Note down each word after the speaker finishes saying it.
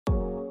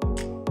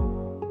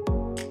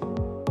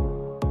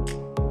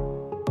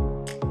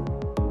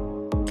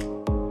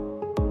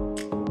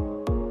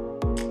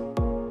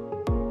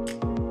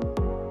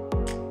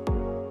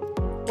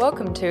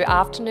Welcome to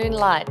Afternoon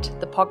Light,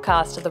 the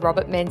podcast of the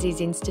Robert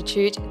Menzies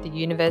Institute at the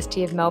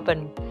University of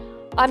Melbourne.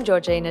 I'm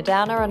Georgina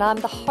Downer and I'm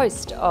the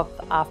host of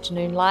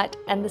Afternoon Light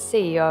and the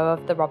CEO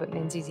of the Robert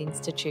Menzies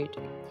Institute.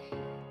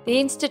 The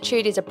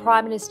Institute is a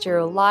prime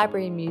ministerial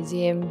library and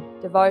museum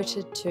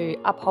devoted to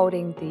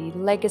upholding the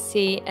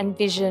legacy and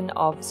vision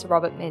of Sir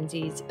Robert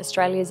Menzies,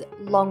 Australia's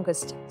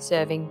longest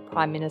serving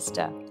Prime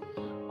Minister.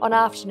 On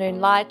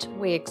Afternoon Light,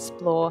 we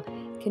explore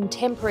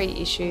contemporary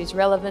issues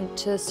relevant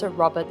to Sir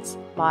Robert's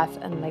life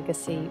and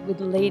legacy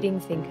with leading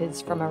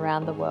thinkers from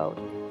around the world.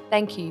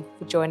 Thank you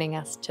for joining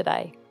us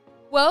today.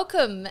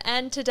 Welcome,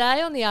 and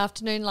today on the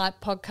Afternoon Light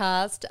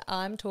podcast,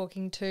 I'm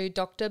talking to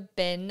Dr.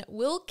 Ben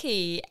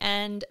Wilkie,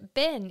 and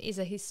Ben is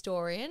a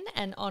historian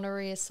and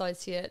honorary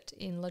associate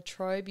in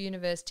Trobe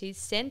University's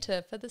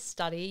Centre for the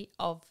Study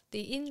of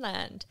the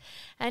Inland,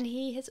 and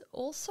he has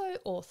also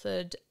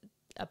authored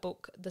a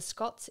book, The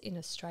Scots in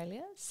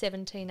Australia,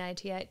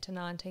 1788 to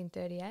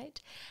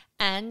 1938,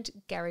 and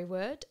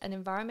Gariwerd, An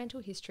Environmental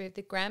History of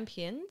the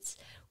Grampians,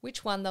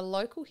 which won the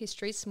Local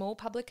History Small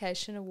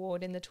Publication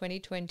Award in the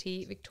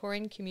 2020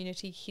 Victorian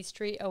Community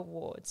History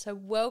Award. So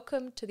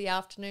welcome to the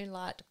Afternoon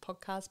Light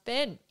podcast,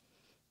 Ben.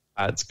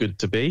 It's good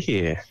to be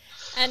here.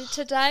 And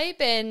today,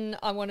 Ben,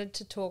 I wanted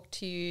to talk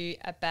to you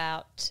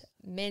about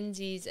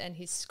Menzies and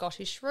his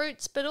Scottish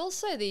roots, but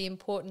also the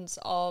importance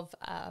of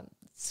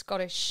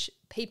Scottish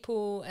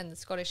people and the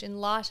Scottish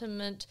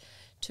Enlightenment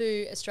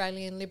to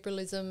Australian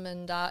liberalism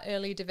and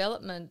early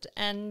development.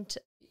 And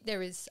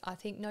there is, I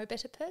think, no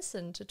better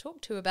person to talk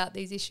to about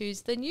these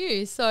issues than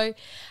you. So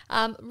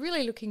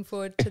really looking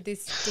forward to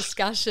this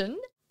discussion.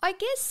 I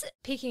guess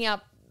picking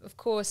up, of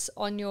course,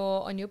 on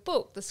your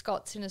book, The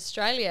Scots in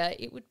Australia,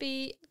 it would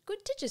be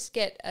good to just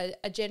get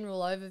a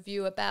general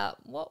overview about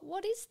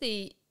what is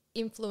the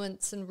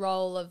influence and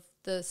role of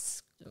the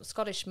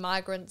Scottish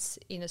migrants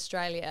in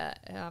Australia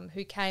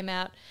who came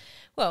out,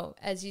 well,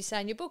 as you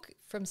say in your book,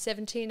 from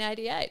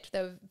 1788.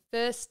 They were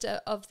first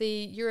of the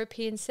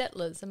European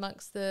settlers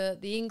amongst the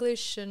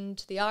English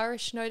and the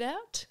Irish, no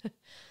doubt.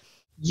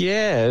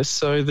 Yeah,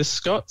 so the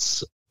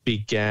Scots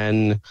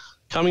began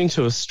coming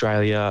to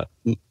Australia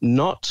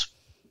not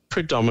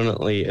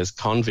predominantly as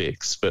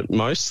convicts, but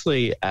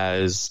mostly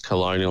as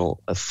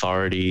colonial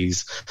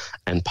authorities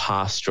and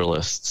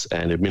pastoralists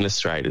and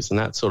administrators and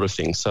that sort of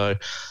thing. So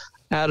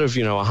out of,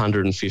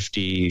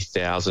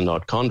 150,000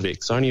 odd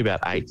convicts, only about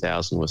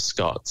 8,000 were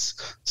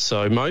Scots.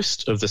 So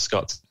most of the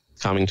Scots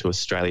coming to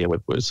Australia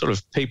were sort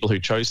of people who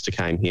chose to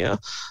come here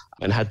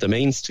and had the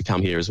means to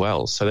come here as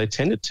well. So they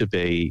tended to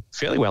be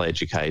fairly well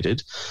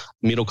educated,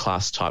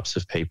 middle-class types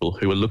of people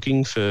who were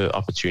looking for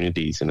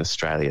opportunities in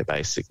Australia,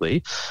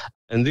 basically.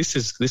 And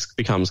this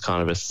becomes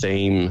kind of a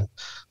theme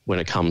when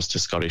it comes to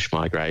Scottish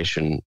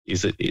migration,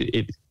 is that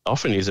it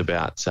often is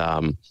about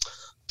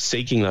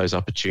seeking those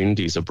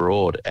opportunities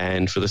abroad.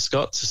 And for the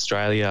Scots,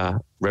 Australia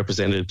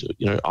represented,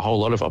 a whole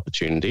lot of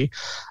opportunity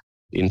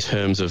in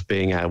terms of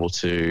being able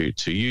to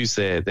use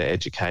their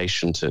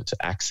education to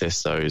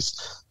access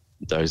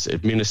those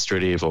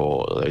administrative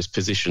or those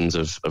positions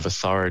of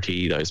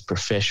authority, those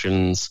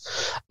professions,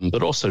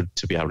 but also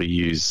to be able to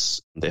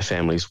use their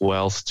family's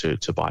wealth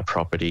to buy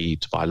property,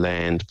 to buy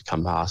land,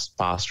 become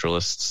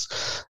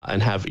pastoralists,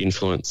 and have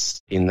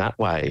influence in that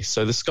way.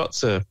 So the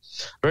Scots are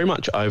very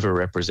much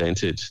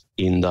overrepresented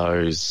in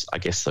those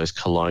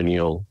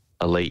colonial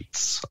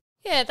elites.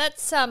 Yeah,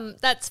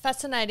 that's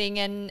fascinating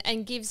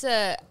and gives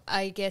a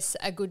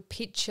good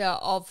picture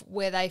of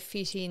where they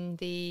fit in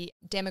the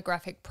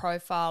demographic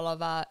profile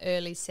of our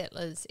early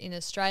settlers in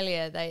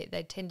Australia.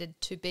 They tended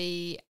to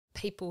be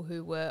people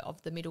who were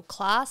of the middle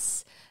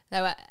class. They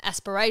were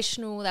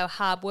aspirational, they were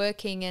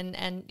hardworking,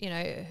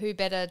 and who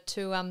better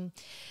to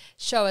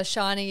show a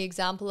shining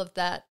example of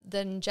that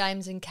than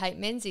James and Kate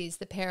Menzies,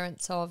 the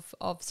parents of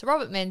Sir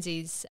Robert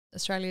Menzies,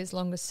 Australia's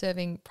longest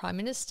serving Prime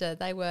Minister.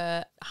 They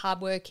were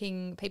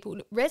hardworking people,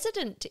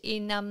 resident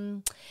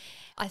in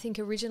I think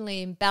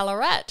originally in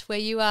Ballarat, where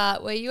you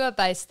are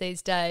based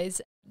these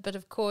days. But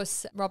of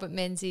course, Robert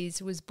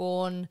Menzies was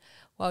born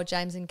while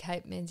James and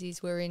Kate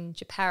Menzies were in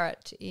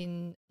Jeparat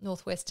in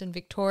northwestern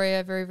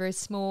Victoria, a very, very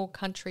small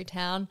country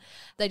town.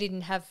 They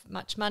didn't have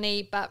much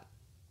money, but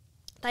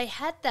they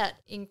had that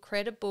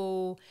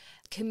incredible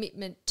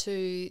commitment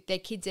to their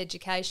kids'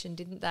 education,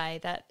 didn't they?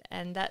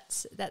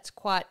 That's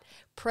quite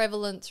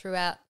prevalent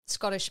throughout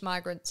Scottish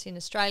migrants in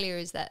Australia,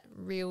 is that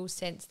real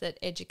sense that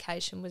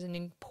education was an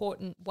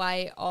important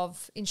way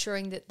of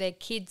ensuring that their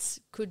kids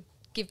could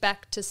give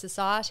back to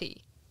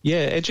society.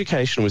 Yeah,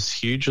 education was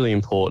hugely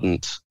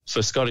important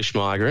for Scottish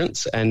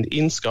migrants. And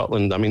in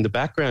Scotland, the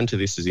background to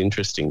this is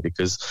interesting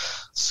because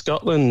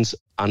Scotland,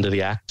 under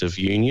the Act of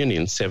Union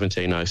in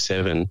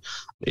 1707,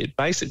 it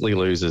basically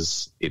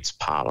loses its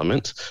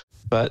parliament.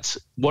 But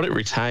what it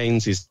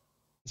retains is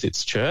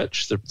its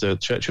church, the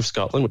Church of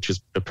Scotland, which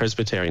is a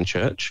Presbyterian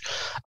church.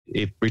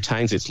 It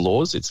retains its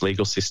laws, its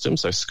legal system.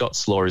 So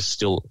Scots law is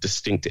still a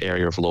distinct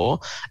area of law,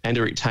 and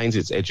it retains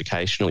its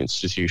educational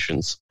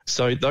institutions.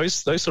 So those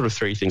sort of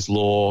three things,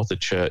 law, the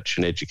church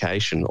and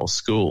education or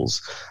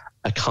schools,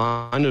 are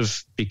kind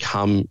of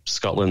become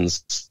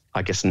Scotland's,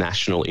 I guess,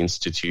 national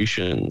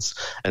institutions.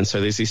 And so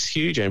there's this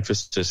huge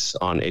emphasis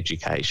on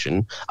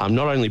education,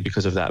 not only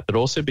because of that, but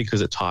also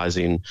because it ties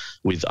in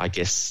with, I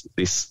guess,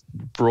 this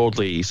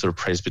broadly sort of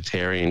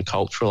Presbyterian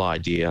cultural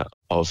idea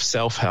of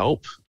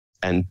self-help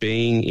and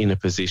being in a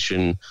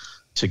position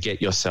to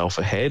get yourself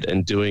ahead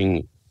and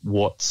doing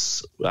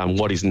what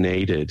is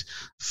needed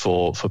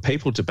for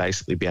people to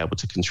basically be able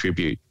to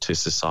contribute to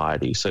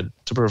society. So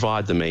to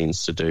provide the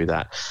means to do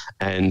that.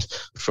 And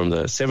from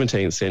the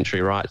 17th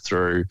century right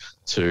through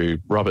to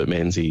Robert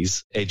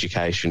Menzies,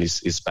 education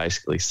is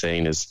basically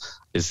seen as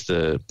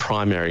the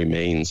primary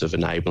means of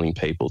enabling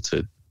people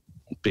to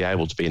be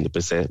able to be in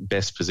the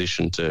best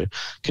position to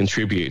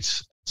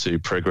contribute to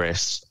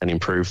progress and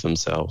improve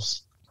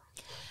themselves.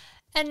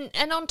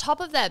 And on top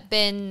of that,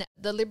 Ben,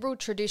 the liberal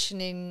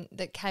tradition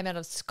that came out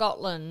of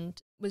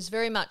Scotland was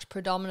very much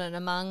predominant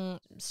among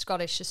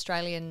Scottish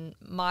Australian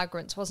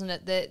migrants, wasn't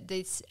it?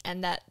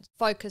 That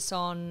focus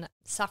on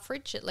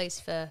suffrage, at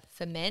least for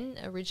men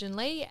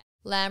originally,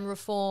 land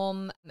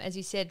reform, as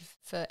you said,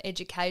 for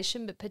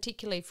education, but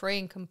particularly free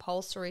and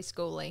compulsory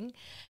schooling.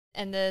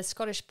 And the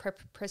Scottish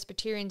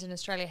Presbyterians in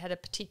Australia had a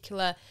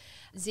particular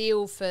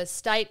zeal for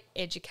state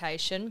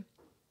education,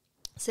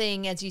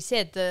 seeing, as you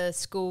said, the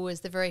school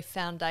as the very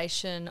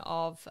foundation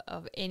of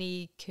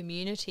any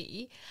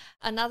community.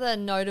 Another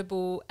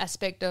notable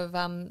aspect of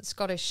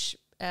Scottish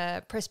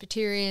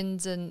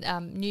Presbyterians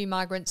and new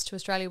migrants to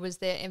Australia was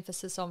their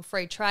emphasis on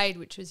free trade,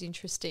 which was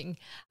interesting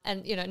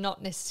and,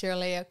 not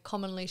necessarily a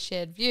commonly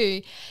shared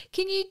view.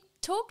 Can you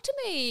talk to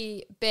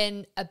me,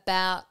 Ben,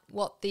 about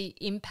what the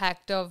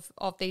impact of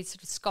these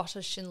sort of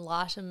Scottish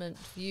Enlightenment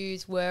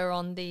views were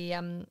on the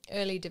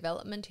early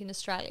development in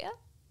Australia?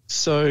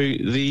 So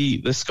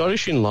the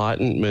Scottish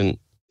Enlightenment,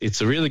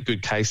 it's a really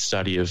good case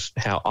study of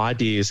how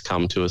ideas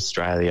come to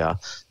Australia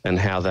and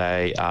how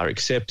they are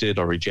accepted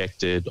or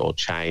rejected or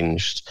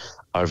changed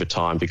over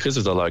time because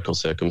of the local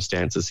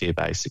circumstances here,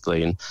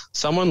 basically. And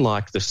someone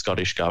like the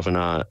Scottish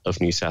Governor of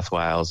New South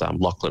Wales,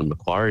 Lachlan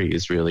Macquarie,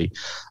 is really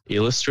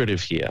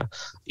illustrative here.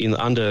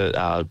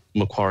 Under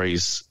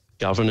Macquarie's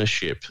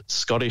governorship,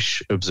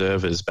 Scottish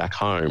observers back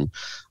home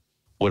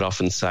would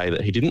often say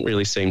that he didn't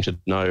really seem to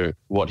know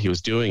what he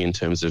was doing in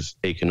terms of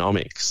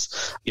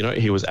economics.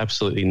 He was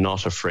absolutely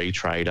not a free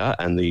trader,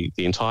 and the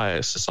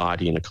entire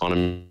society and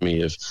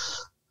economy of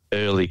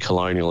early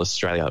colonial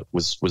Australia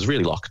was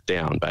really locked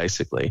down,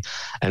 basically.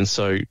 And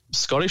so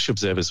Scottish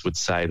observers would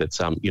say that,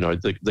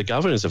 the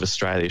governors of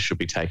Australia should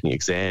be taking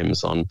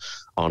exams on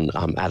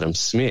Adam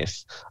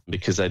Smith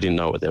because they didn't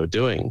know what they were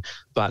doing.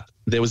 But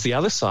there was the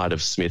other side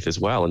of Smith as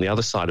well, and the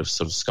other side of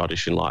sort of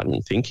Scottish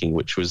Enlightenment thinking,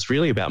 which was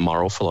really about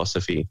moral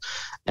philosophy.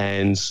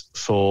 And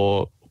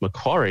for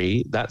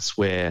Macquarie, that's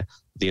where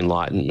the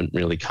Enlightenment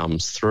really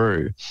comes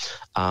through,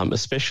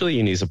 especially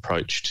in his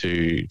approach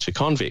to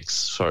convicts.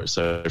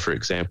 So, for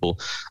example,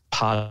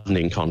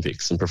 pardoning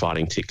convicts and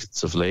providing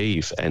tickets of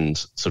leave and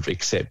sort of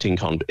accepting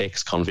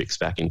ex-convicts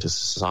back into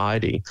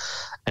society.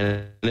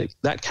 And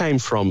that came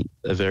from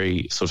a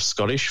very sort of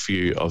Scottish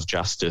view of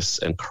justice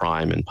and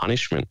crime and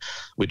punishment,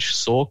 which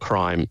saw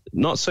crime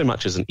not so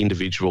much as an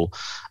individual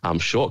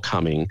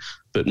shortcoming,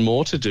 but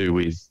more to do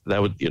with,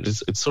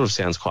 it sort of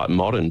sounds quite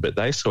modern, but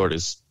they saw it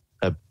as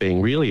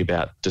being really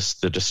about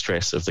just the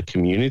distress of the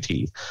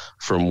community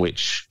from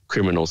which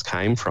criminals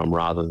came from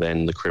rather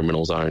than the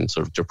criminal's own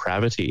sort of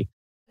depravity.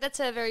 That's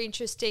a very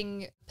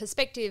interesting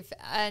perspective.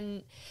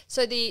 And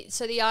so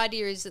the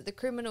idea is that the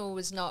criminal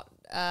was not,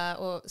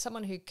 or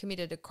someone who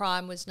committed a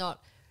crime was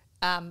not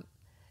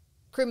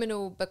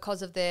criminal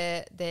because of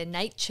their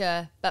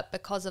nature, but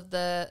because of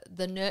the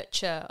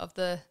nurture of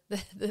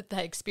that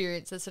they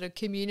experienced. The sort of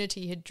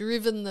community had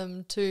driven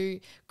them to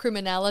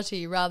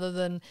criminality rather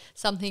than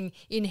something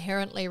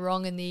inherently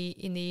wrong in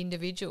the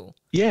individual.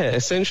 Yeah,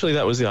 essentially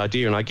that was the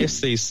idea. And I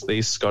guess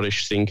these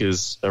Scottish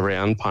thinkers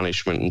around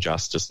punishment and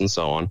justice and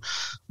so on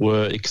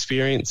were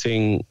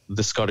experiencing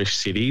the Scottish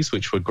cities,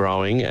 which were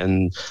growing,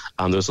 and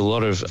there was a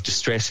lot of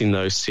distress in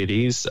those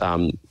cities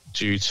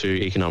due to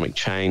economic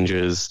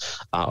changes,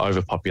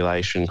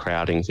 overpopulation,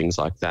 crowding, things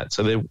like that.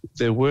 So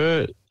there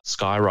were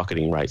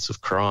skyrocketing rates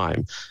of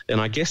crime. And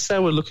I guess they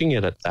were looking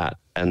at that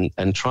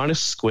and trying to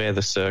square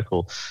the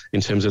circle in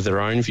terms of their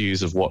own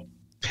views of what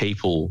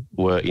people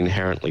were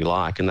inherently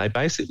like. And they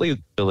basically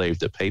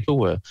believed that people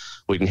were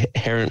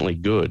inherently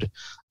good,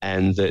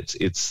 and that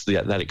it's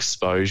that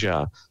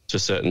exposure to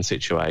certain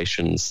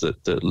situations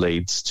that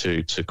leads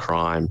to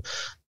crime.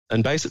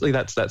 And basically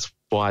that's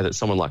why that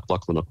someone like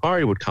Lachlan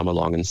Macquarie would come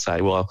along and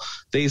say, well,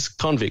 these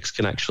convicts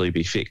can actually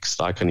be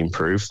fixed. I can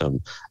improve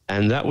them.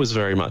 And that was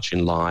very much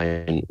in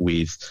line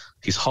with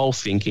his whole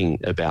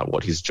thinking about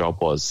what his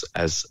job was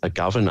as a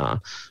governor,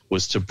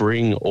 was to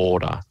bring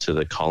order to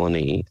the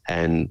colony,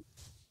 and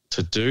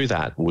to do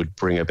that would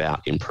bring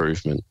about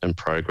improvement and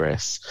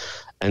progress.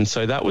 And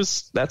so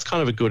that's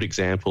kind of a good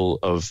example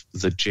of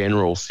the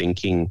general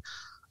thinking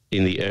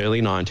in the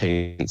early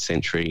 19th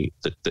century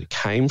that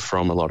came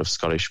from a lot of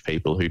Scottish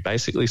people who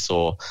basically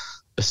saw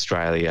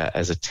Australia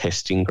as a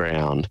testing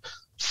ground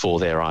for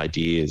their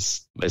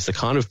ideas as the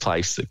kind of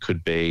place that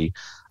could be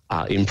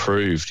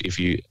improved if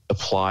you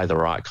apply the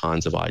right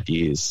kinds of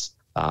ideas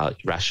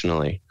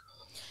rationally.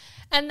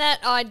 And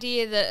that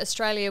idea that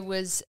Australia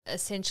was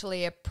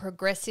essentially a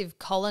progressive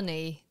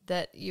colony,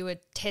 that you were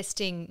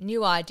testing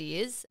new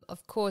ideas.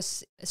 Of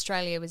course,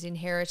 Australia was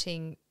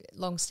inheriting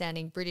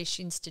long-standing British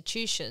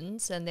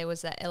institutions, and there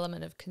was that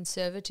element of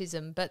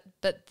conservatism, but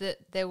that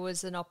there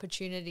was an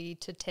opportunity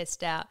to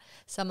test out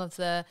some of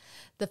the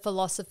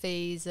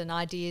philosophies and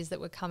ideas that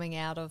were coming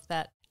out of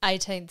that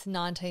 18th,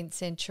 19th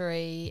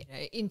century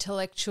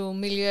intellectual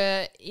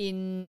milieu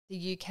in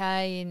the UK,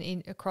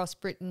 in across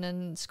Britain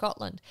and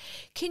Scotland.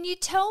 Can you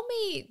tell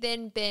me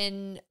then,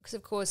 Ben, because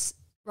of course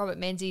Robert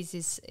Menzies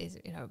is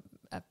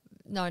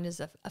known as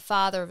a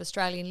father of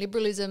Australian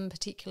liberalism,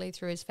 particularly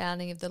through his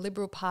founding of the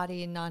Liberal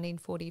Party in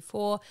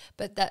 1944,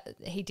 but that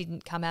he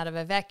didn't come out of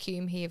a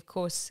vacuum. He, of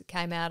course,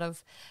 came out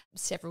of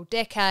several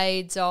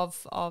decades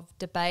of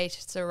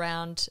debates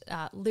around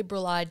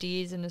liberal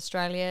ideas in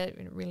Australia,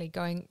 really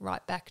going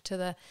right back to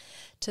the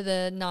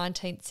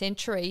 19th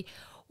century.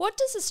 What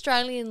does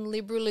Australian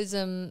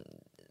liberalism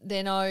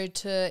then owe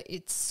to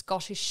its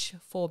Scottish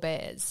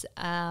forebears?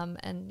 And,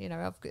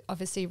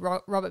 obviously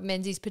Robert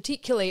Menzies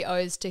particularly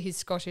owes to his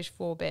Scottish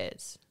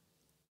forebears.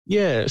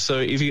 Yeah, so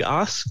if you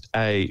asked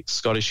a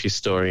Scottish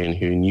historian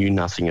who knew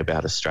nothing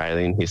about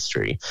Australian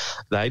history,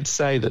 they'd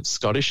say that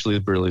Scottish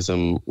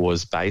liberalism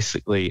was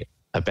basically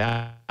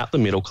about the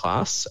middle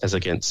class as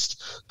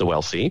against the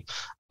wealthy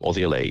or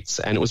the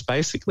elites. And it was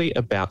basically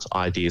about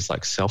ideas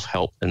like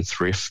self-help and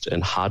thrift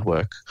and hard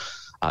work,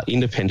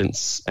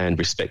 independence and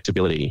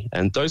respectability.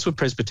 And those were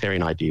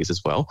Presbyterian ideas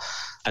as well.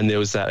 And there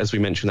was that, as we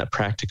mentioned, that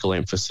practical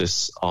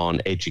emphasis on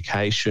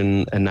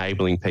education,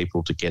 enabling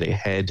people to get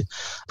ahead,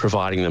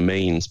 providing the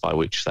means by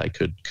which they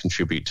could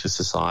contribute to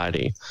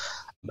society.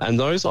 And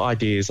those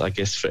ideas, I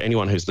guess, for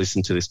anyone who's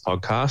listened to this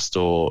podcast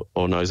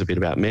or knows a bit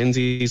about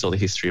Menzies or the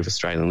history of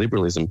Australian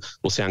liberalism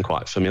will sound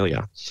quite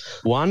familiar.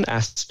 One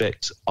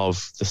aspect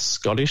of the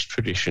Scottish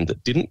tradition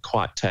that didn't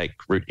quite take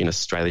root in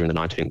Australia in the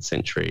 19th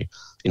century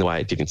in the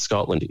way it did in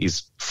Scotland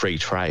is free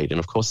trade. And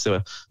of course, there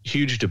were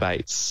huge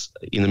debates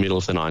in the middle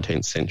of the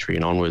 19th century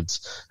and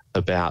onwards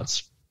about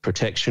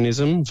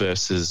protectionism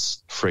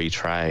versus free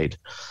trade.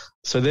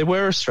 So there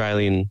were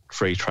Australian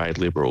free trade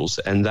liberals,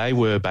 and they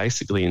were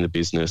basically in the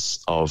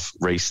business of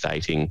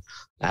restating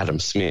Adam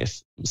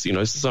Smith.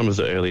 So, some of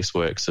the earliest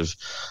works of,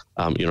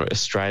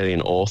 Australian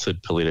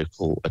authored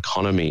political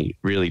economy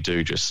really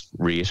do just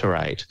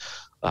reiterate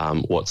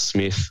what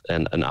Smith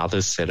and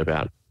others said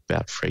about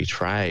free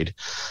trade.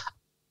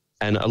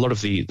 And a lot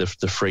of the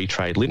free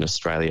trade in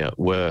Australia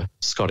were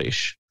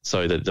Scottish.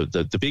 So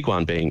the big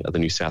one being the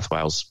New South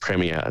Wales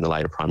Premier and the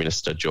later Prime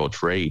Minister,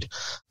 George Reid.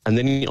 And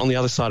then on the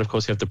other side, of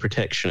course, you have the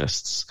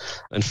protectionists.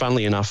 And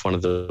funnily enough, one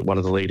of the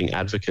leading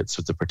advocates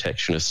of the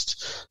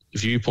protectionist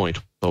viewpoint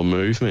or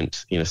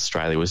movement in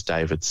Australia was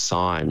David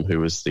Syme, who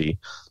was the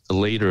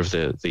leader of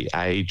the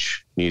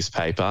Age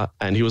newspaper,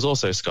 and he was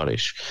also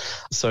Scottish.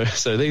 So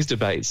these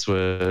debates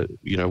were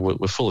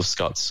full of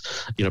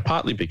Scots,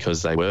 partly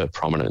because they were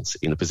prominent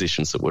in the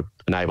positions that would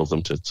enable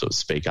them to sort of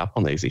speak up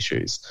on these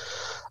issues.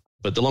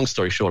 But the long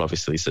story short,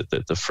 obviously, is that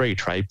the free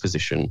trade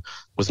position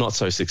was not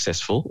so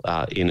successful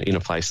in a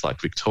place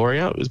like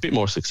Victoria. It was a bit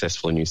more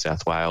successful in New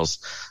South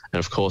Wales. And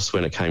of course,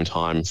 when it came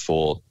time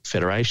for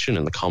Federation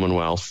and the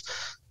Commonwealth,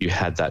 you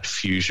had that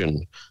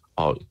fusion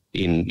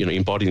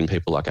embodied in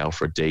people like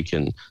Alfred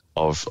Deakin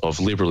of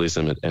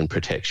liberalism and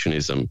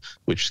protectionism,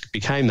 which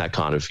became that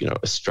kind of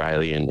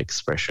Australian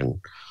expression.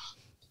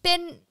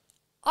 Ben,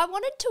 I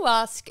wanted to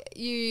ask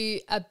you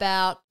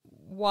about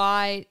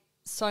why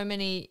so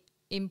many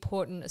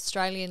important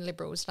Australian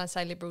liberals, and I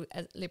say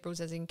liberals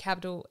as in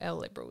capital L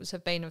liberals,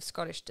 have been of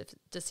Scottish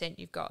descent.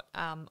 You've got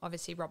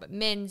obviously Robert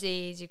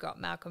Menzies, you've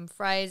got Malcolm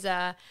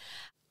Fraser,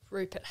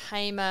 Rupert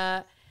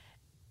Hamer,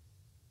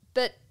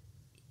 but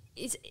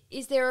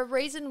is there a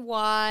reason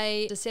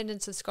why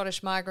descendants of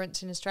Scottish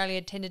migrants in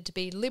Australia tended to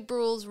be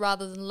Liberals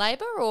rather than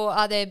Labor, or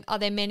are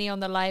there many on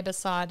the Labor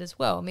side as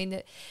well? I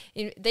mean,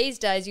 these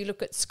days you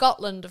look at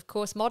Scotland, of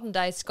course, modern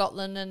day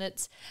Scotland, and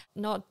it's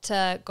not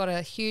got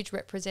a huge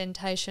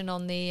representation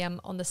on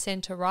the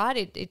centre right.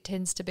 It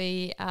tends to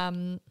be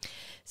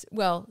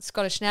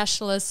Scottish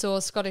nationalists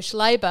or Scottish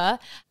Labor,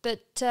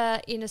 but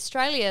in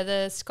Australia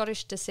the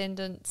Scottish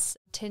descendants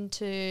tend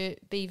to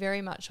be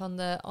very much on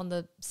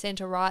the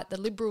centre right, the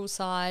Liberal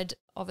side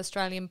of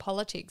Australian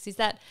politics. Is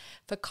that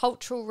for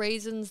cultural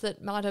reasons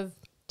that might have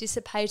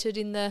dissipated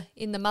in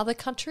the mother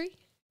country?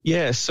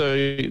 Yeah, so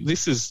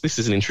this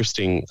is an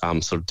interesting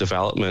sort of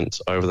development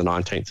over the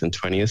 19th and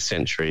 20th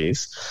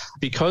centuries.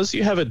 Because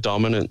you have a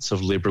dominance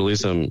of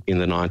liberalism in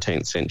the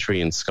 19th century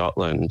in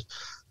Scotland,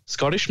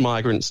 Scottish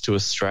migrants to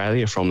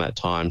Australia from that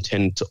time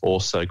tend to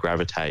also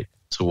gravitate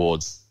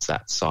towards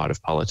that side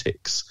of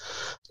politics.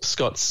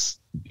 Scots,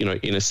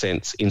 in a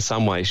sense, in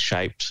some ways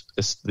shaped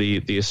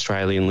the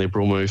Australian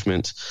liberal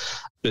movement.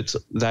 but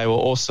they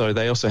also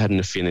had an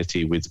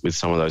affinity with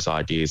some of those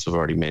ideas I've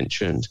already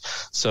mentioned.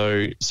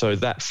 So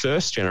that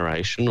first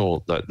generation,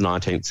 or the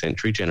 19th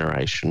century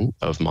generation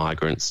of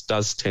migrants,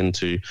 does tend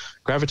to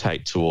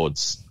gravitate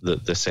towards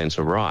the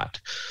centre right.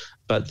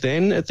 But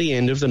then at the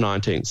end of the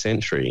 19th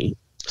century,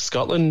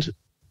 Scotland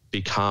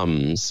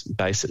becomes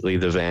basically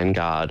the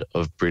vanguard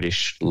of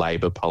British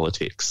Labour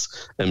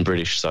politics and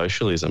British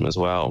socialism as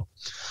well.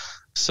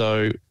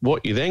 So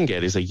what you then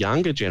get is a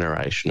younger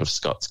generation of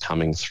Scots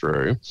coming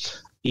through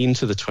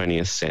into the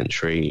 20th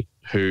century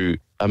who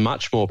are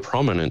much more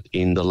prominent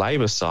in the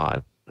Labour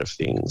side of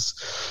things.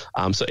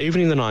 So even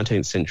in the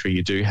 19th century,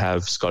 you do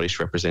have Scottish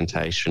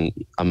representation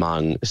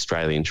among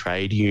Australian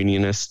trade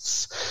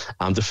unionists.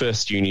 The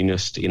first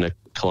unionist in a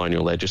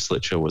colonial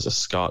legislature was a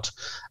Scot.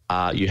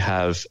 You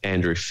have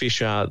Andrew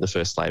Fisher, the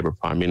first Labor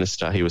Prime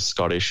Minister. He was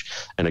Scottish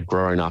and had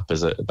grown up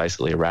as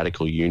basically a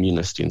radical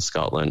unionist in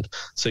Scotland.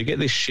 So you get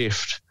this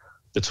shift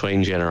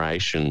between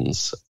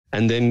generations.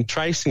 And then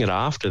tracing it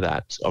after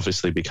that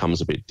obviously becomes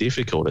a bit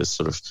difficult as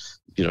sort of,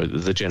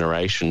 the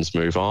generations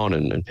move on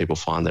and people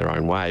find their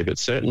own way. But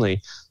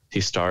certainly,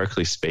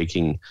 historically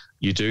speaking,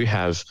 you do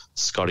have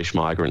Scottish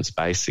migrants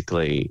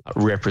basically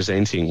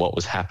representing what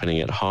was happening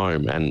at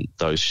home and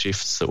those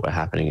shifts that were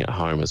happening at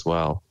home as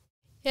well.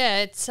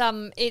 Yeah,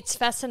 it's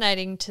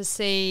fascinating to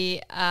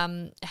see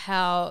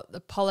how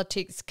the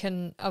politics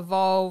can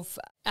evolve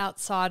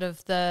outside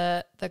of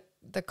the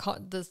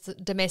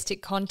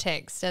domestic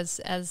context as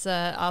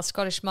our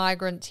Scottish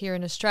migrants here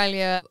in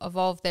Australia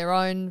evolve their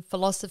own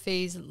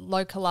philosophies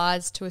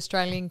localised to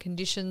Australian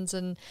conditions,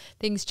 and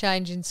things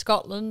change in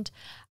Scotland,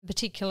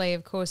 particularly,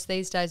 of course,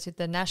 these days with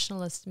the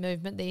nationalist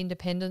movement, the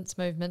independence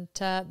movement.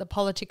 The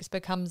politics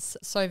becomes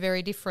so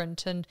very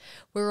different, and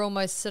we're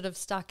almost sort of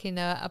stuck in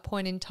a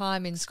point in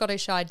time in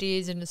Scottish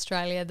ideas in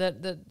Australia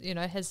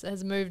that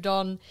has moved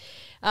on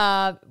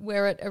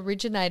where it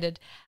originated.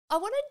 I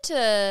wanted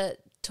to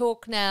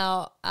talk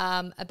now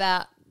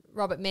about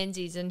Robert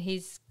Menzies and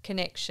his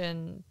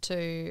connection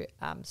to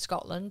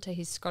Scotland, to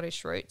his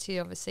Scottish roots.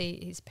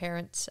 His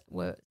parents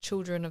were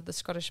children of the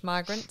Scottish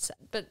migrants.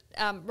 But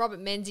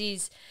Robert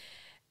Menzies,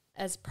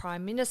 as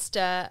Prime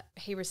Minister,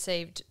 he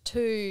received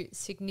 2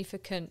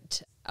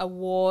 significant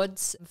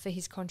awards for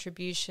his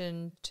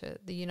contribution to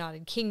the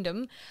United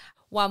Kingdom.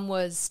 One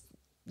was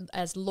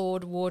as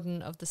Lord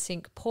Warden of the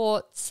Cinque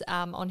Ports.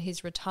 On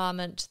his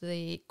retirement,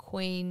 the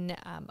Queen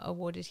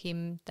awarded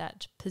him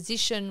that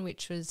position,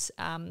 which was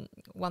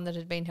one that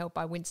had been held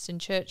by Winston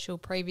Churchill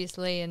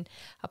previously, and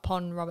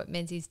upon Robert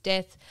Menzies'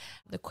 death,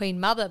 the Queen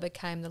Mother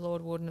became the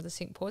Lord Warden of the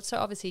Cinque Ports, so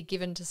obviously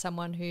given to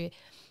someone who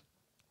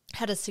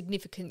had a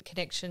significant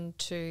connection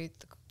to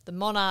the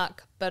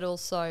monarch, but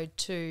also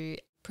to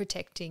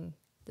protecting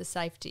the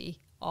safety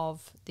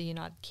of the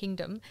United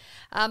Kingdom.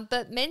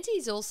 But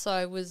Menzies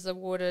also was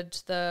awarded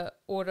the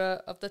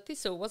Order of the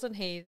Thistle, wasn't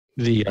he?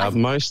 The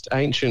most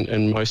ancient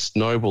and most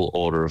noble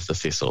Order of the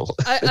Thistle.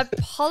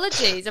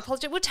 Apologies.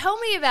 Well, tell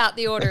me about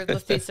the Order of the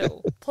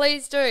Thistle.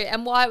 Please do,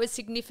 and why it was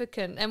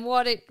significant and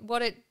what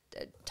it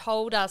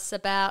told us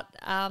about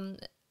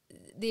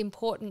the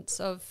importance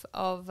of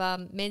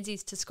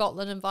Menzies to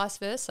Scotland and vice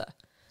versa.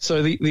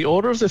 So the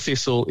Order of the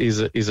Thistle is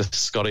a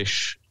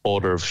Scottish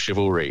order of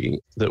chivalry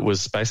that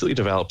was basically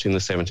developed in the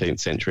 17th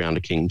century under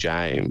King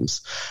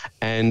James.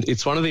 And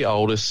it's one of the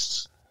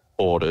oldest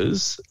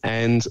orders.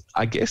 And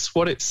I guess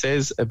what it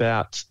says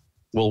about,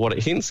 what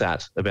it hints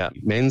at about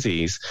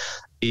Menzies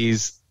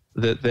is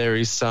that there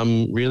is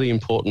some really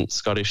important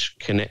Scottish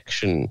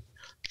connection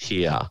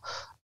here.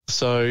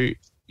 So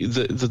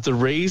the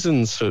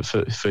reasons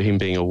for him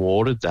being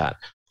awarded that,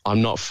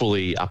 I'm not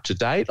fully up to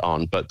date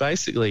on, but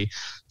basically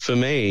for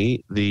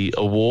me, the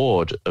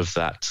award of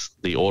that,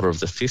 the Order of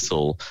the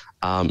Thistle,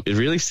 it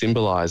really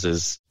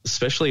symbolises,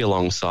 especially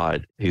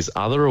alongside his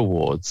other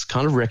awards,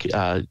 kind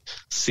of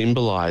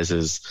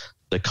symbolises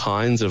the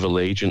kinds of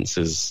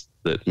allegiances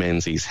that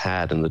Menzies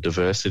had and the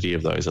diversity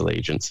of those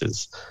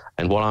allegiances.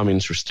 And what I'm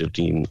interested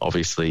in,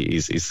 obviously,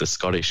 is the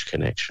Scottish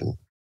connection.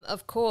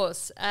 Of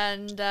course.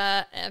 And,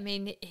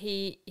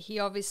 he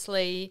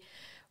obviously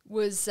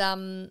was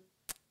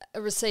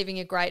receiving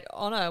a great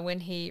honour when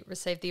he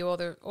received the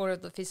Order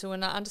of the Thistle,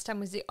 and I understand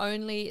was the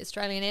only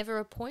Australian ever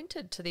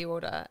appointed to the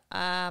order,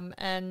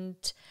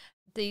 and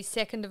the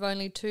second of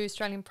only 2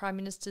 Australian Prime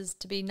Ministers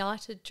to be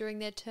knighted during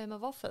their term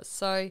of office.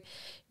 So,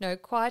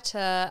 quite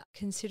a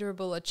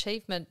considerable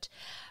achievement.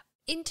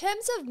 In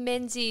terms of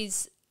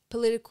Menzies'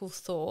 political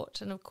thought,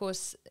 and of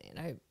course,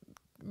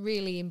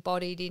 really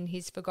embodied in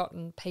his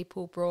Forgotten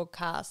People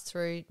broadcast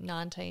through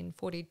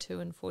 1942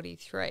 and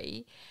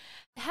 43,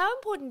 how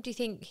important do you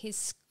think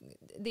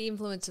the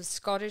influence of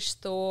Scottish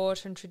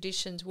thought and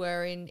traditions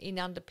were in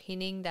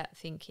underpinning that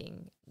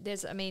thinking?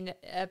 There's,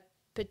 a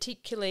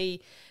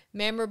particularly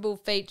memorable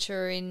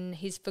feature in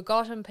his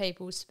Forgotten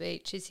People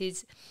speech is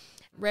his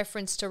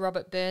reference to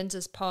Robert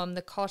Burns's poem,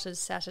 The Cotter's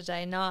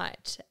Saturday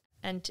Night.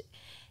 And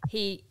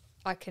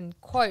I can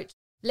quote,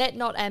 "Let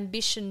not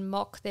ambition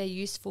mock their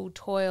useful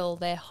toil,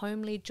 their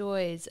homely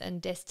joys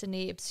and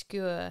destiny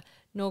obscure,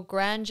 nor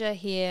grandeur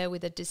here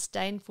with a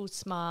disdainful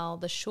smile,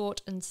 the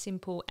short and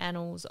simple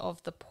annals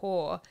of the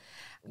poor,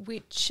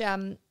 which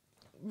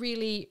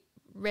really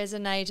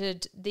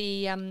resonated.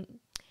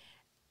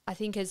 I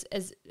think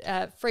as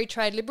Free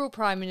Trade Liberal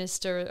Prime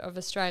Minister of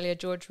Australia,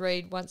 George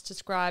Reid, once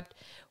described,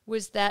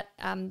 was that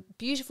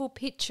beautiful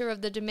picture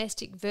of the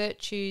domestic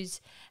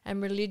virtues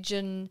and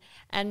religion,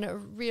 and a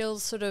real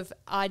sort of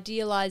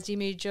idealised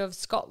image of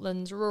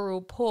Scotland's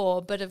rural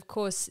poor. But of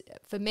course,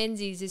 for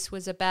Menzies, this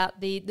was about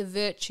the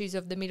virtues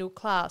of the middle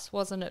class,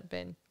 wasn't it,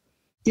 Ben?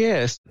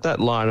 Yes, that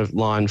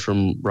line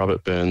from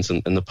Robert Burns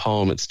and the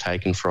poem it's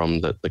taken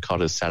from, the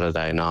Cotter's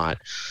Saturday Night,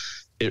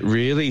 it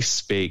really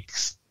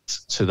speaks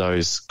to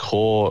those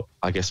core,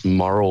 I guess,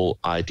 moral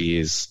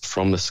ideas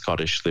from the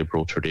Scottish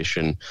liberal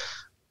tradition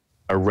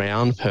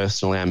around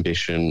personal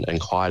ambition and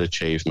quiet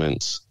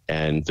achievement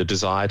and the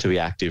desire to be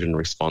active and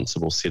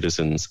responsible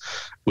citizens,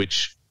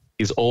 which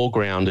is all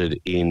grounded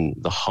in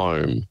the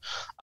home,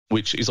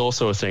 which is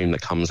also a theme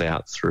that comes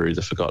out through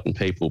The Forgotten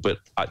People. But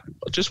I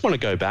just want to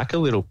go back a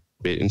little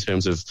bit in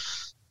terms of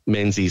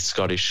Menzies'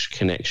 Scottish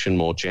connection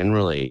more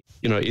generally.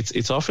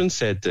 It's often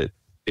said that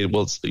it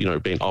was,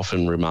 been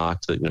often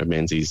remarked that,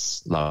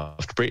 Menzies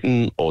loved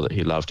Britain or that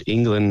he loved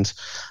England.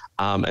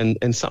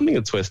 And something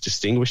that's worth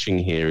distinguishing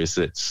here is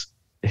that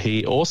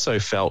he also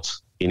felt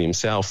in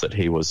himself that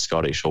he was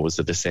Scottish or was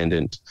a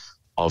descendant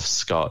of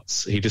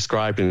Scots. He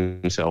described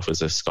himself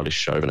as a Scottish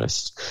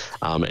Chauvinist,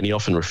 and he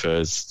often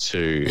refers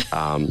to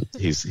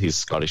his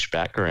Scottish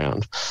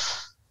background.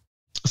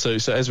 So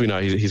as we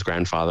know, his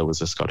grandfather was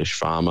a Scottish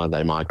farmer.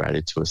 They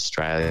migrated to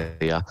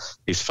Australia.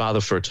 His father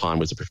for a time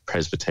was a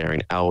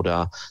Presbyterian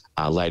elder,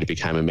 later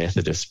became a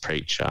Methodist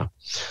preacher.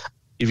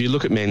 If you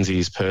look at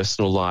Menzies'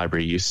 personal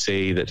library, you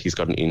see that he's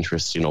got an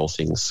interest in all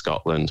things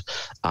Scotland,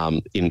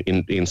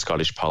 in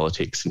Scottish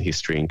politics and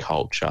history and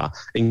culture,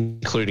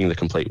 including the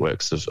complete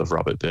works of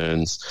Robert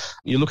Burns.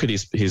 You look at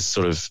his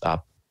sort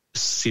of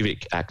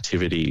civic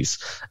activities.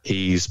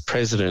 He's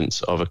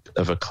president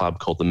of a club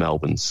called the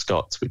Melbourne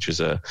Scots, which is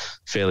a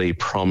fairly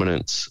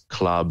prominent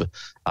club,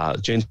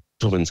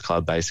 gentlemen's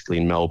club basically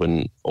in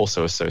Melbourne,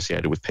 also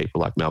associated with people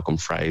like Malcolm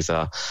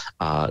Fraser,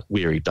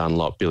 Weary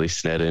Dunlop, Billy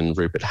Snedden,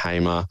 Rupert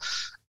Hamer.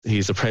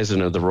 He's the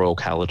president of the Royal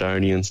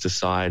Caledonian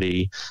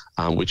Society,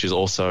 which is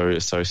also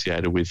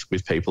associated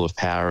with people of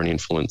power and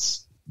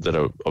influence that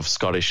are of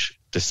Scottish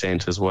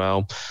descent as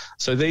well.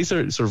 So these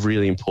are sort of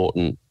really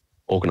important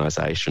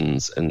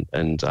organisations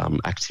and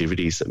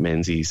activities that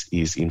Menzies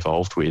is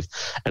involved with.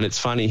 And it's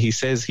funny, he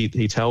says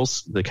he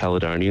tells the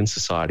Caledonian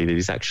Society that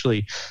he's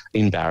actually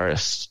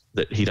embarrassed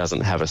that he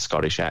doesn't have a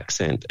Scottish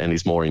accent and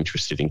is more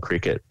interested in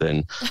cricket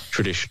than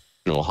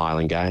traditional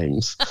Highland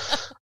games.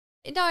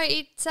 No,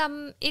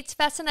 it's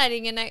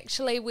fascinating, and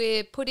actually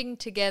we're putting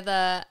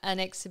together an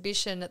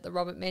exhibition at the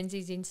Robert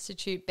Menzies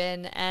Institute,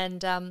 Ben,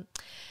 and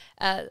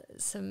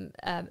some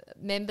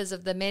members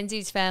of the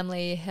Menzies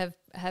family have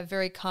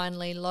very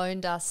kindly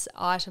loaned us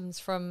items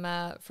from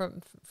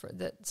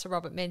that Sir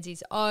Robert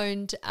Menzies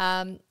owned,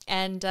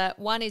 and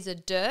one is a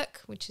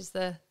dirk, which is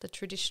the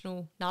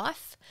traditional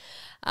knife,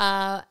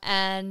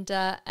 and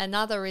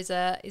another is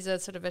a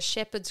sort of a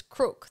shepherd's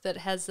crook that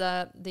has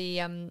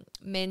the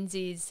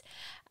Menzies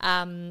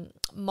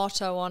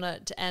motto on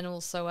it, and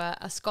also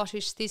a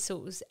Scottish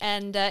thistles.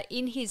 And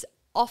in his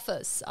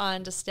office, I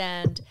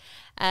understand,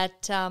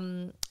 at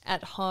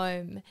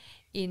home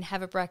in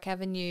Haverbrack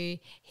Avenue,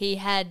 he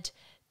had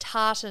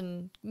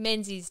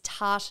Menzies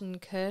tartan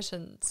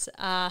curtains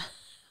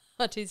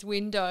at his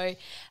window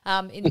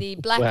in the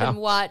black and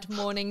white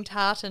morning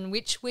tartan,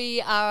 which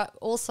we are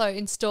also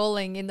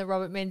installing in the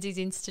Robert Menzies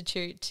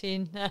Institute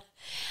in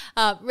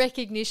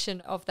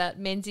recognition of that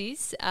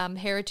Menzies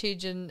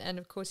heritage and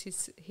of course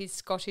his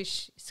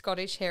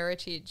Scottish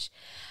heritage.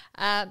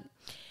 I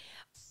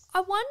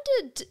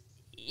wondered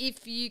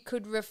if you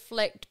could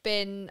reflect,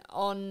 Ben,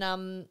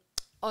 on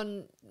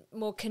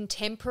more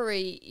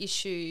contemporary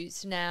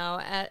issues now,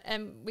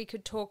 and we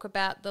could talk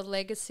about the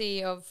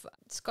legacy of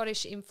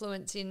Scottish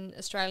influence in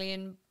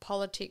Australian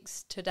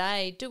politics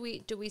today. Do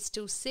we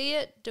still see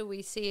it? Do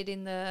we see it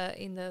in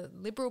the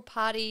Liberal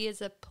Party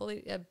as a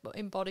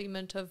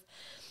embodiment of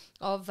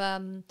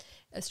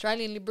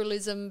Australian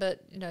liberalism?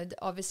 But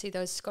obviously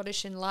those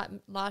Scottish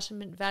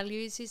Enlightenment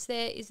values. Is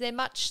there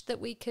much that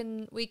we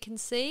can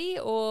see,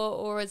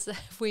 or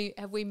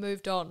have we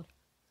moved on?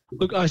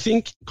 Look, I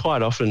think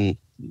quite often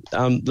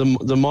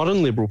the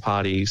modern Liberal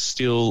Party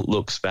still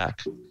looks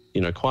back,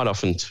 quite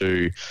often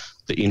to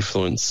the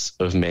influence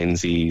of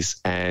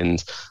Menzies,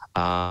 and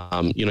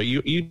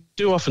you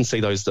do often see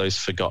those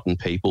forgotten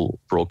people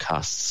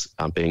broadcasts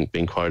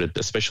being quoted,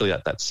 especially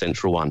that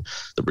central one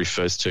that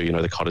refers to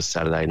the Cotter's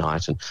Saturday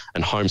Night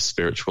and Home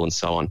Spiritual and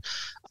so on.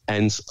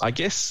 And I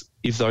guess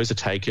if those are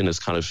taken as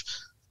kind of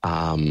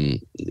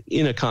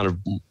in a kind of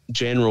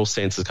general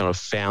sense as kind of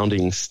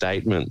founding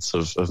statements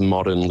of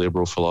modern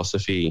liberal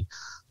philosophy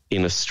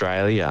in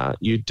Australia,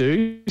 you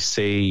do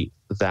see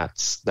that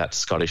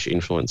Scottish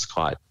influence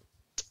quite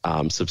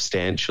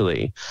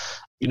substantially.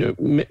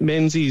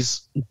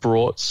 Menzies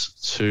brought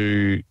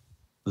to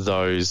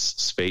those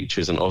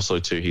speeches and also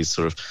to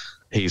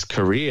his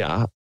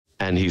career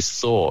and his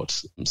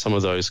thought, some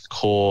of those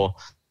core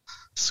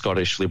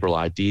Scottish liberal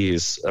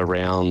ideas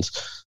around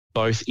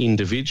both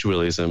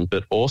individualism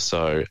but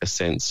also a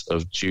sense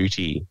of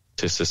duty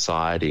to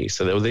society.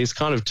 So there were these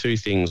kind of two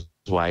things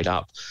weighed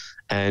up,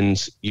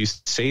 and you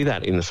see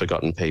that in the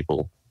Forgotten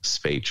People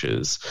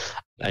speeches,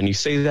 and you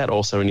see that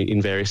also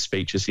in various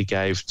speeches he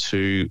gave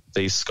to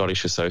these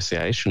Scottish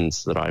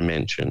associations that I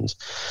mentioned.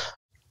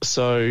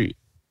 So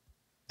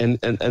and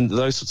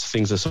those sorts of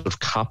things are sort of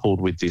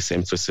coupled with this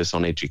emphasis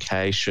on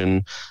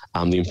education,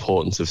 the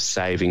importance of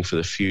saving for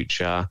the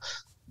future,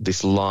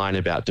 this line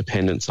about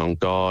dependence on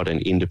God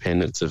and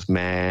independence of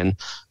man,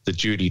 the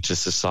duty to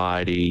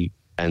society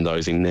and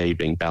those in need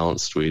being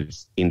balanced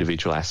with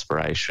individual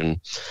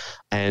aspiration.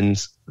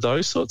 And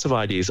those sorts of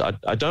ideas,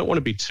 I don't want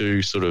to be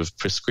too sort of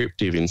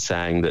prescriptive in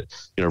saying that,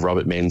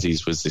 Robert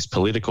Menzies was this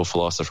political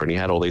philosopher and he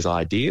had all these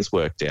ideas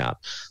worked out,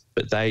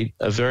 but they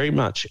very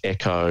much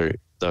echo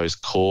those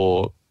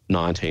core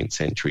 19th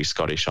century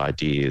Scottish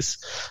ideas.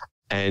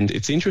 And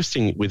it's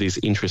interesting with his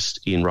interest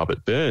in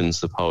Robert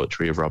Burns, the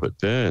poetry of Robert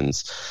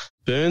Burns.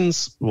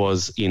 Burns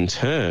was in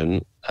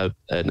turn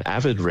an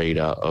avid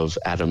reader of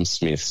Adam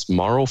Smith's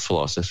moral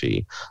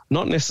philosophy,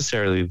 not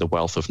necessarily the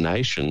Wealth of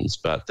Nations,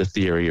 but the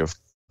theory of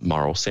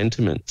moral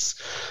sentiments,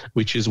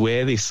 which is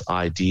where this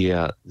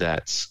idea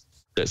that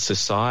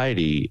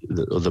society,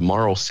 the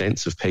moral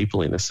sense of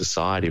people in a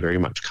society very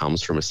much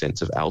comes from a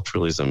sense of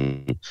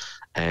altruism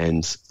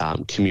and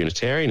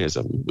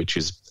communitarianism, which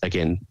is,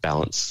 again,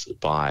 balanced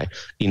by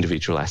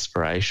individual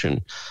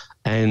aspiration.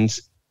 And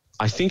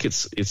I think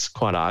it's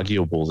quite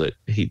arguable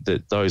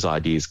that those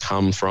ideas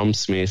come from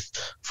Smith,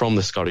 from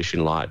the Scottish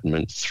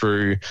Enlightenment,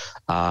 through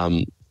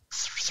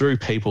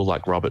people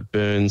like Robert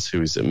Burns,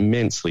 who is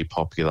immensely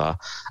popular.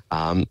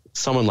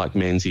 Someone like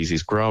Menzies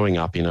is growing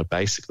up in a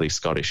basically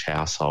Scottish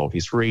household.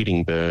 He's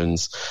reading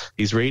Burns.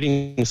 He's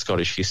reading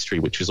Scottish history,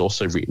 which is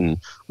also written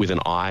with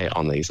an eye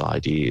on these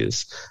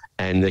ideas.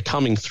 And they're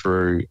coming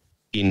through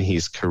in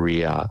his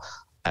career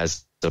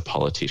as a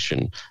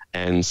politician.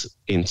 And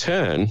in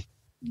turn,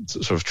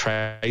 sort of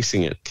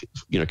tracing it,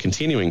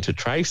 continuing to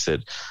trace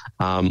it,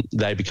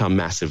 they become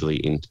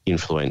massively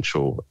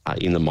influential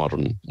in the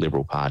modern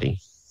Liberal Party.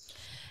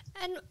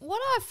 And what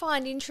I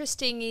find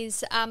interesting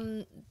is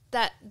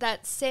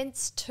that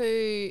sense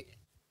too,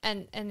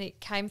 and it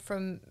came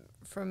from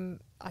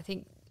I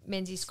think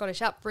Menzies'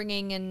 Scottish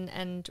upbringing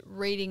and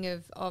reading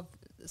of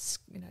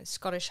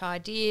Scottish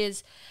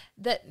ideas,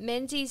 that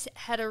Menzies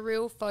had a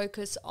real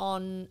focus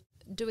on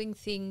doing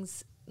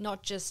things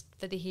not just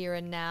for the here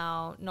and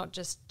now, not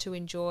just to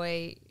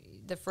enjoy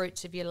the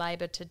fruits of your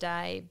labour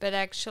today, but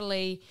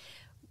actually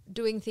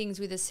doing things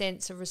with a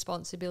sense of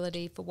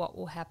responsibility for what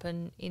will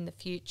happen in the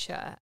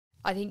future.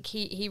 I think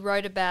he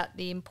wrote about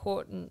the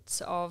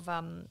importance of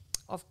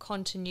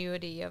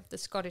continuity, of the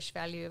Scottish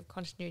value of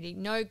continuity.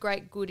 No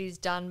great good is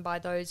done by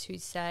those who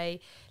say,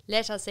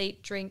 "Let us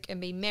eat, drink and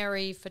be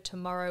merry, for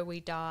tomorrow we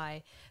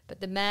die." But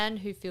the man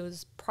who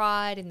feels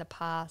pride in the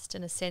past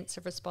and a sense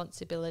of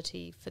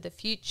responsibility for the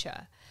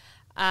future,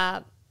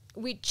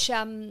 which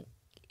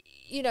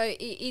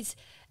is,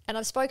 and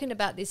I've spoken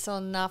about this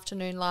on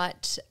Afternoon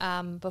Light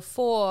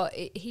before,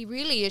 he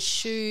really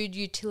eschewed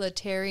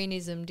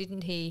utilitarianism,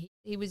 didn't he?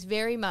 He was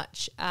very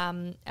much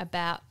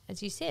about,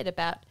 as you said,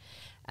 about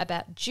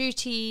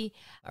duty,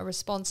 a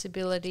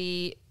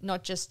responsibility,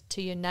 not just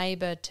to your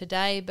neighbour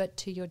today, but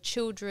to your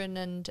children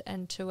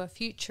and to a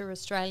future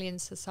Australian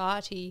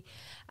society,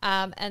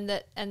 and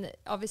that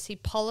obviously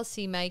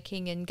policy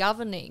making and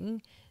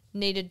governing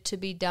needed to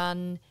be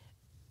done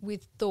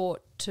with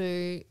thought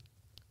to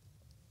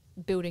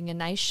building a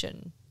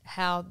nation,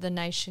 how the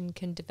nation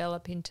can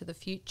develop into the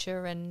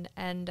future, and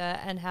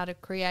how to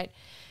create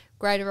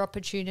greater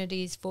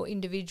opportunities for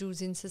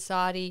individuals in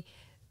society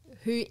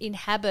who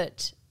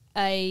inhabit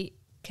a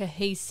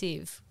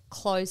cohesive,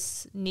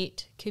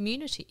 close-knit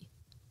community.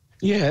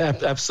 Yeah,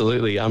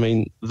 absolutely. I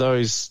mean,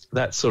 it's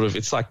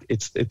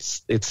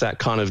that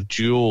kind of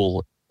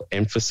dual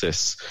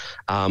emphasis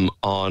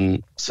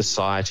on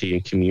society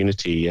and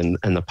community and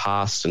the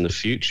past and the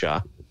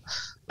future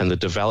and the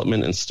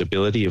development and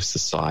stability of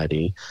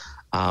society,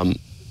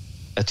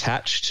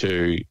 attached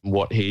to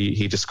what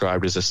he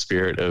described as a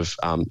spirit of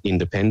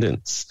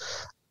independence.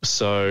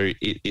 So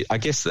I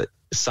guess that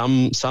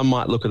some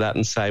might look at that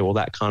and say, well,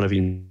 that kind of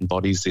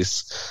embodies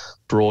this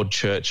broad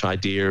church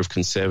idea of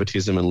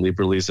conservatism and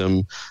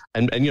liberalism,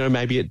 and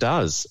maybe it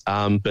does.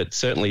 But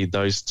certainly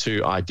those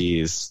two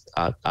ideas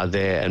are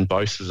there, and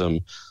both of them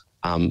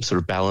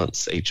sort of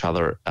balance each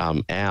other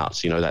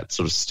out. That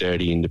sort of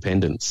sturdy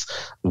independence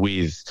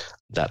with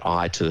that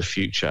eye to the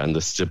future and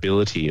the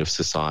stability of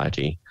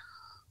society.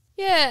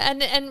 Yeah,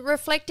 and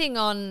reflecting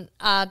on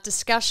our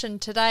discussion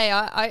today,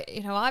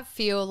 I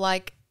feel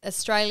like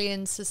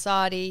Australian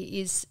society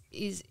is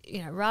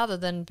rather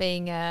than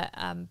being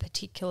a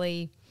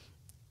particularly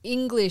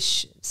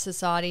English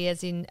society,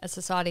 as in a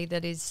society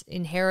that is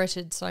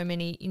inherited so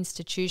many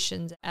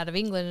institutions out of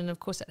England, and of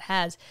course it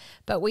has.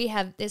 But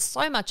there's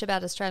so much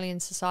about Australian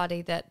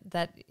society that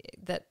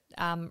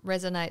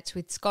resonates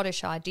with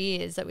Scottish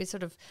ideas, that we're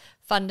sort of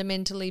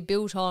fundamentally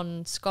built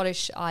on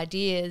Scottish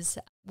ideas,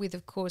 with,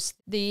 of course,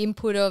 the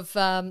input of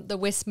the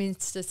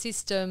Westminster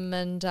system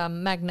and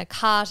Magna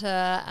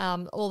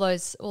Carta, all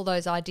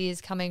those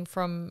ideas coming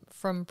from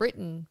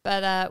Britain.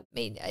 But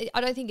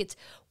I don't think it's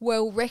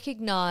well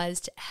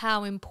recognised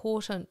how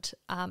important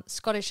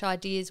Scottish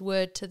ideas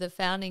were to the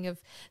founding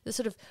of the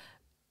sort of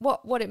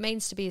what it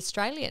means to be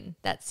Australian,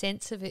 that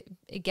sense of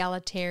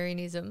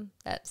egalitarianism,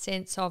 that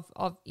sense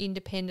of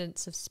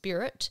independence of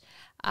spirit,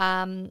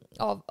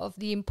 of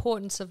the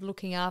importance of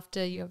looking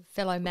after your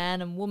fellow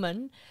man and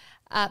woman.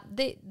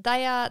 They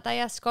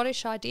are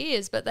Scottish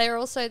ideas, but they are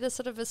also the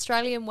sort of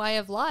Australian way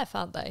of life,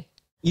 aren't they?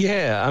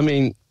 Yeah, I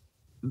mean,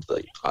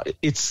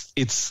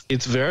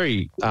 it's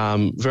very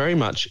very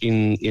much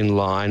in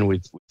line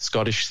with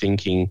Scottish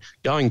thinking,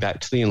 going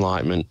back to the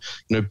Enlightenment.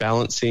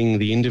 Balancing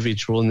the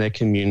individual and their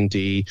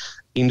community,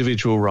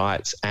 individual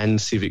rights and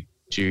civic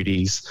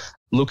duties,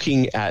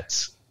 looking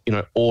at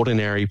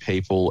ordinary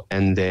people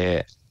and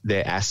their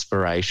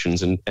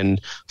aspirations,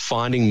 and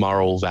finding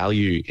moral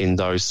value in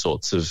those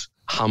sorts of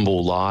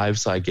humble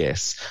lives, I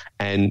guess,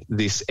 and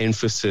this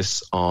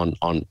emphasis on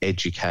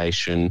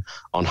education,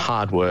 on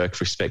hard work,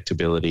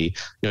 respectability.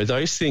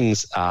 Those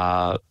things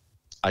are,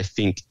 I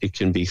think it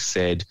can be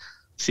said,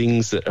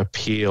 things that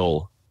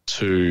appeal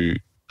to,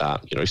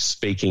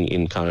 speaking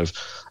in kind of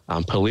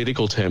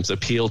political terms,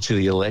 appeal to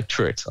the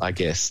electorate, I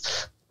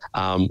guess.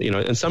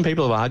 And some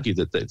people have argued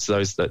that it's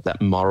that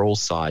moral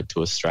side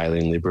to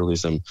Australian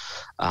liberalism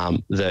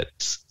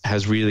that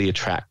has really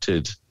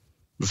attracted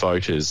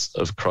voters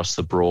across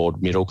the broad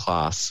middle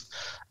class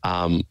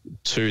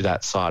to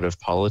that side of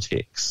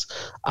politics.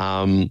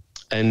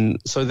 And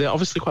so they're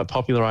obviously quite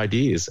popular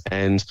ideas.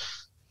 And,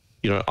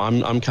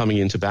 I'm coming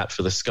into bat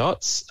for the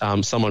Scots.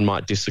 Someone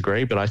might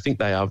disagree, but I think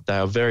they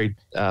are very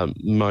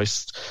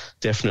most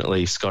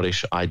definitely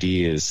Scottish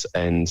ideas,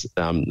 and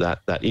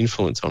that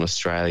influence on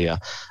Australia,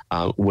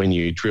 when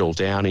you drill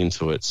down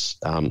into it,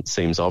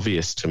 seems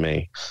obvious to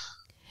me.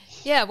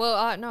 Yeah, well,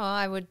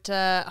 I would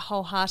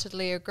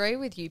wholeheartedly agree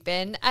with you,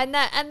 Ben. And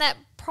that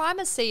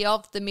primacy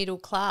of the middle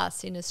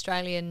class in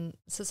Australian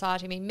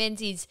society. I mean,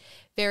 Menzies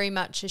very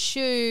much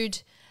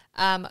eschewed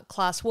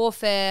class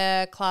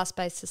warfare,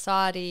 class-based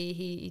society.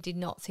 He did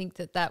not think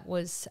that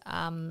was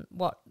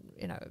what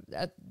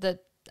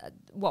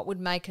would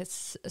make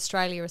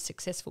Australia a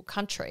successful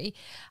country.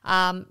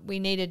 We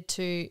needed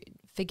to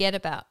forget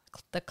about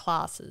the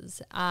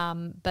classes.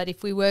 But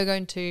if we were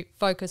going to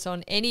focus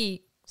on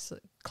any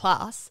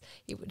class,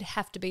 it would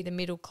have to be the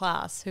middle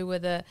class, who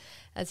were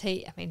as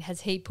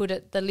he put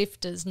it, the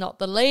lifters, not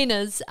the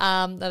leaners.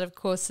 That, of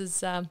course,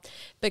 has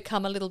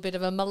become a little bit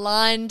of a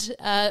maligned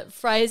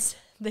phrase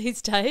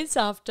these days,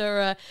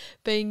 after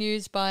being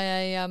used by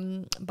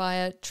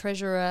a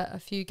treasurer a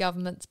few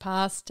governments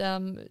past,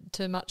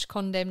 to much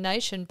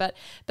condemnation. But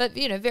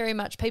very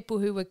much people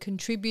who were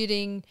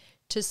contributing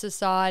to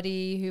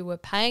society, who were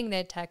paying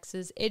their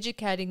taxes,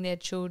 educating their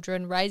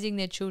children, raising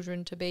their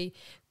children to be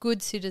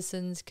good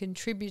citizens,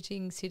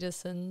 contributing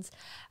citizens.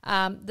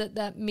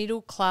 That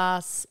middle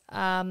class,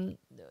 not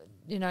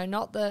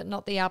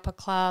the upper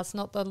class,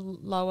 not the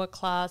lower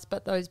class,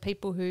 but those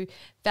people who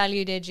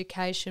valued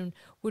education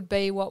would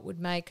be what would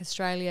make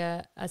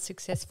Australia a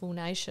successful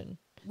nation,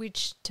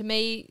 which to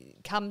me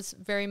comes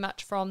very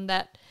much from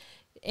that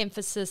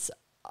emphasis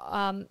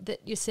that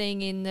you're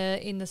seeing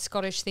in the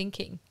Scottish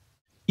thinking.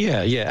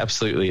 Yeah,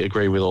 absolutely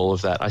agree with all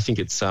of that. I think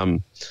it's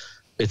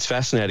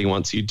fascinating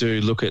once you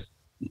do look at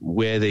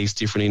where these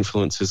different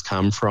influences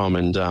come from,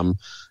 and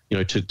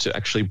to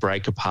actually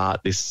break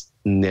apart this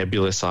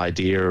nebulous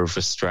idea of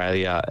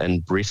Australia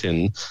and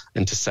Britain,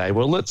 and to say,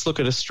 well, let's look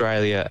at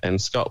Australia and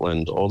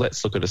Scotland, or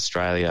let's look at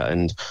Australia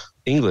and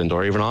England,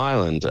 or even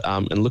Ireland,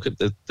 and look at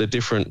the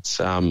different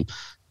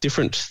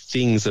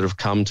things that have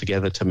come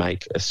together to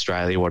make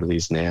Australia what it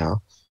is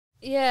now.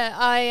 Yeah,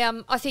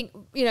 I think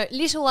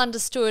little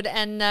understood,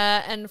 and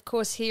of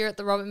course here at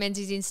the Robert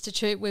Menzies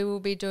Institute we will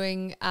be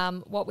doing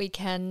what we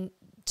can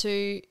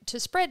to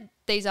spread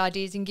these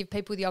ideas and give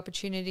people the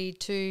opportunity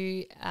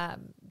to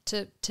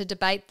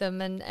debate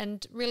them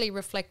and really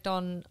reflect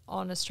on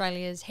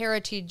Australia's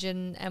heritage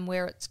and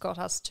where it's got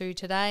us to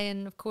today,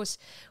 and of course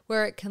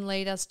where it can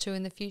lead us to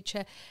in the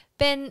future.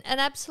 Ben, an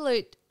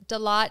absolute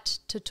delight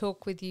to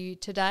talk with you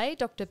today,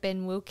 Dr.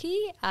 Ben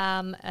Wilkie,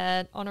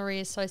 an Honorary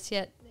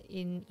Associate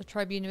in the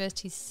Trobe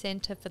University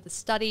Centre for the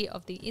Study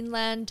of the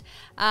Inland.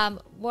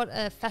 What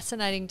a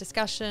fascinating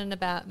discussion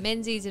about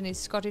Menzies and his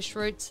Scottish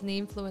roots and the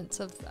influence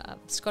of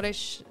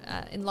Scottish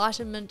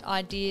Enlightenment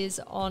ideas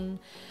on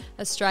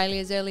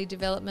Australia's early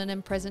development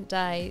and present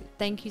day.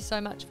 Thank you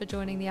so much for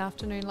joining the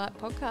Afternoon Light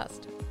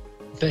podcast.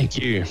 Thank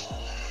you.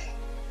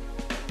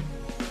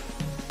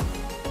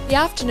 The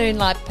Afternoon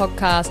Light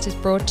podcast is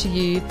brought to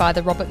you by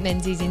the Robert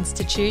Menzies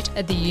Institute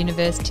at the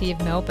University of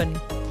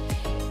Melbourne.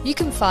 You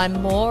can find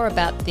more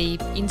about the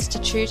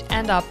Institute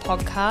and our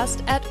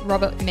podcast at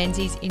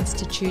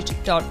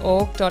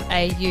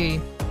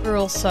robertmenziesinstitute.org.au. We're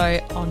also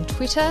on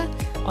Twitter,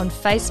 on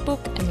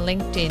Facebook and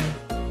LinkedIn.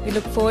 We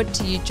look forward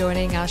to you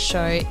joining our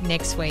show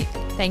next week.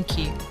 Thank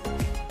you.